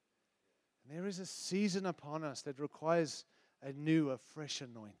us. And there is a season upon us that requires a fresh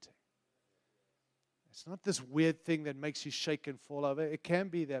anointing. It's not this weird thing that makes you shake and fall over. It can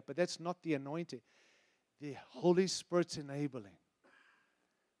be that, but that's not the anointing. The Holy Spirit's enabling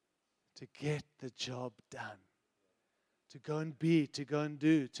to get the job done, to go and be, to go and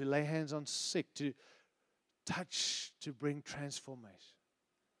do, to lay hands on sick, to touch, to bring transformation,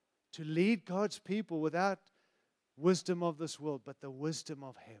 to lead God's people without wisdom of this world, but the wisdom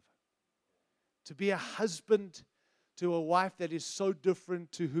of heaven, to be a husband to a wife that is so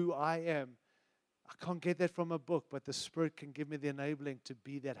different to who I am. I can't get that from a book, but the Spirit can give me the enabling to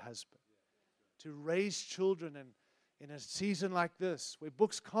be that husband, to raise children. And in a season like this, where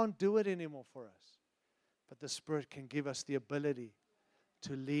books can't do it anymore for us, but the Spirit can give us the ability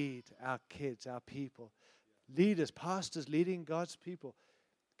to lead our kids, our people. Leaders, pastors leading God's people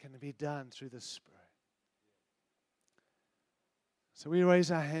can be done through the Spirit. So we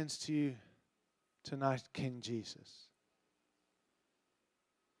raise our hands to you tonight, King Jesus.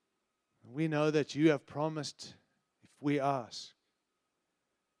 We know that you have promised, if we ask,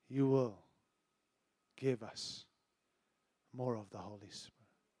 you will give us more of the Holy Spirit.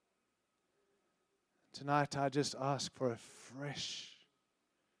 Tonight, I just ask for a fresh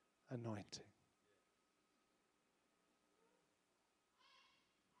anointing.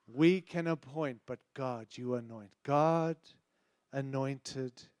 We can appoint, but God, you anoint. God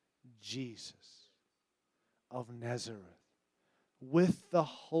anointed Jesus of Nazareth with the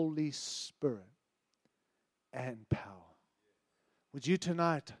Holy Spirit and power. Would you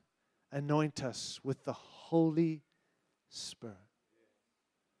tonight anoint us with the Holy Spirit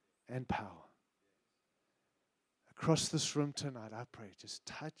and power? Across this room tonight, I pray, just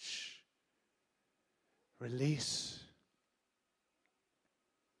touch, release,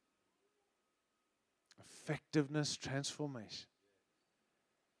 effectiveness, transformation,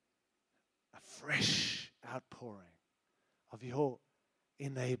 a fresh outpouring of your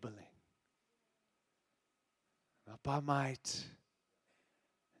enabling. Not by might,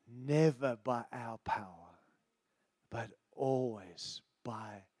 never by our power, but always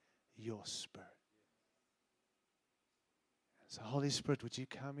by your Spirit. So Holy Spirit, would you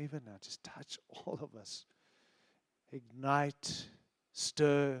come even now? Just touch all of us. Ignite,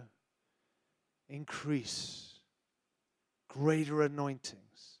 stir, increase, greater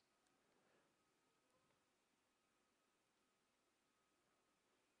anointings.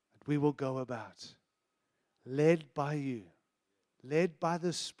 That we will go about, led by you, led by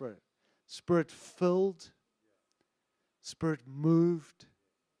the Spirit, Spirit-filled, Spirit-moved,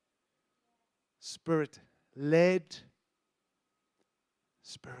 Spirit-led,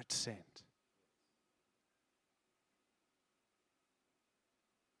 Spirit-sent.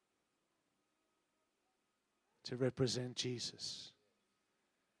 To represent Jesus.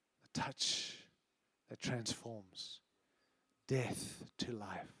 A touch that transforms. Death to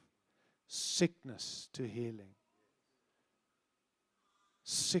life. Sickness to healing.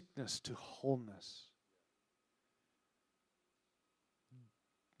 Sickness to wholeness.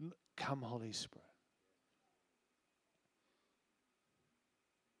 Come, Holy Spirit.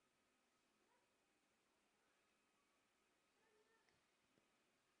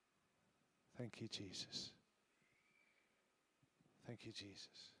 Thank you, Jesus. Thank you, Jesus.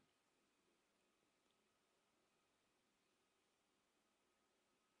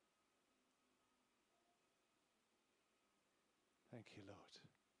 Thank you, Lord.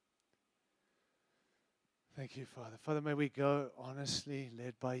 Thank you, Father. Father, may we go honestly,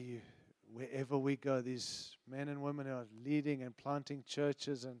 led by you. Wherever we go, these men and women who are leading and planting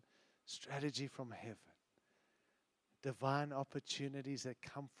churches and strategy from heaven. Divine opportunities that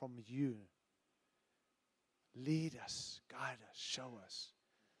come from you. Lead us, guide us, show us.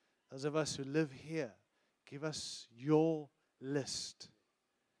 Those of us who live here, give us your list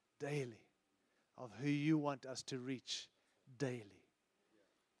daily of who you want us to reach daily.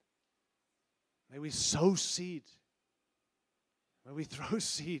 May we sow seed. May we throw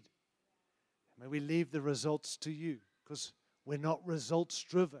seed. May we leave the results to you, because we're not results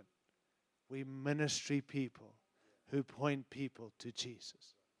driven. We're ministry people who point people to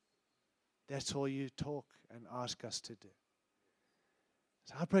Jesus. That's all you talk and ask us to do.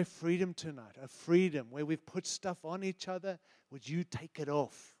 So I pray freedom tonight, a freedom where we've put stuff on each other. Would you take it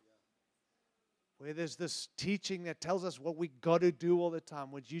off? Where there's this teaching that tells us what we got to do all the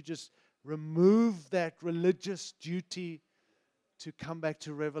time, would you just remove that religious duty to come back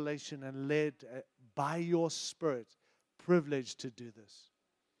to revelation and led by your Spirit, privileged to do this.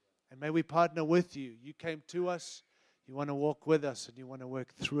 And may we partner with you. You came to us, you want to walk with us, and you want to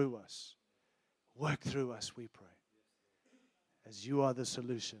work through us. Work through us, we pray, as you are the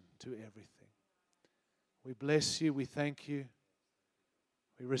solution to everything. We bless you, we thank you,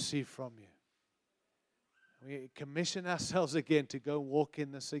 we receive from you. We commission ourselves again to go walk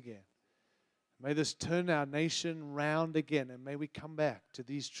in this again. May this turn our nation round again, and may we come back to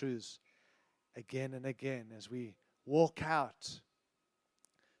these truths again and again as we walk out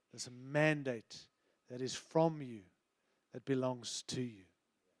this mandate that is from you, that belongs to you,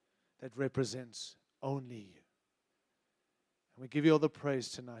 that represents only you. And we give you all the praise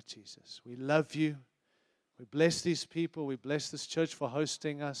tonight, Jesus. We love you. We bless these people. We bless this church for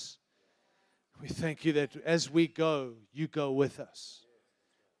hosting us. We thank you that as we go, you go with us.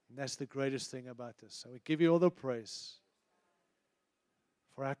 And that's the greatest thing about this. So we give you all the praise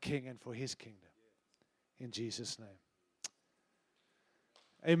for our King and for His kingdom. In Jesus' name.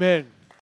 Amen.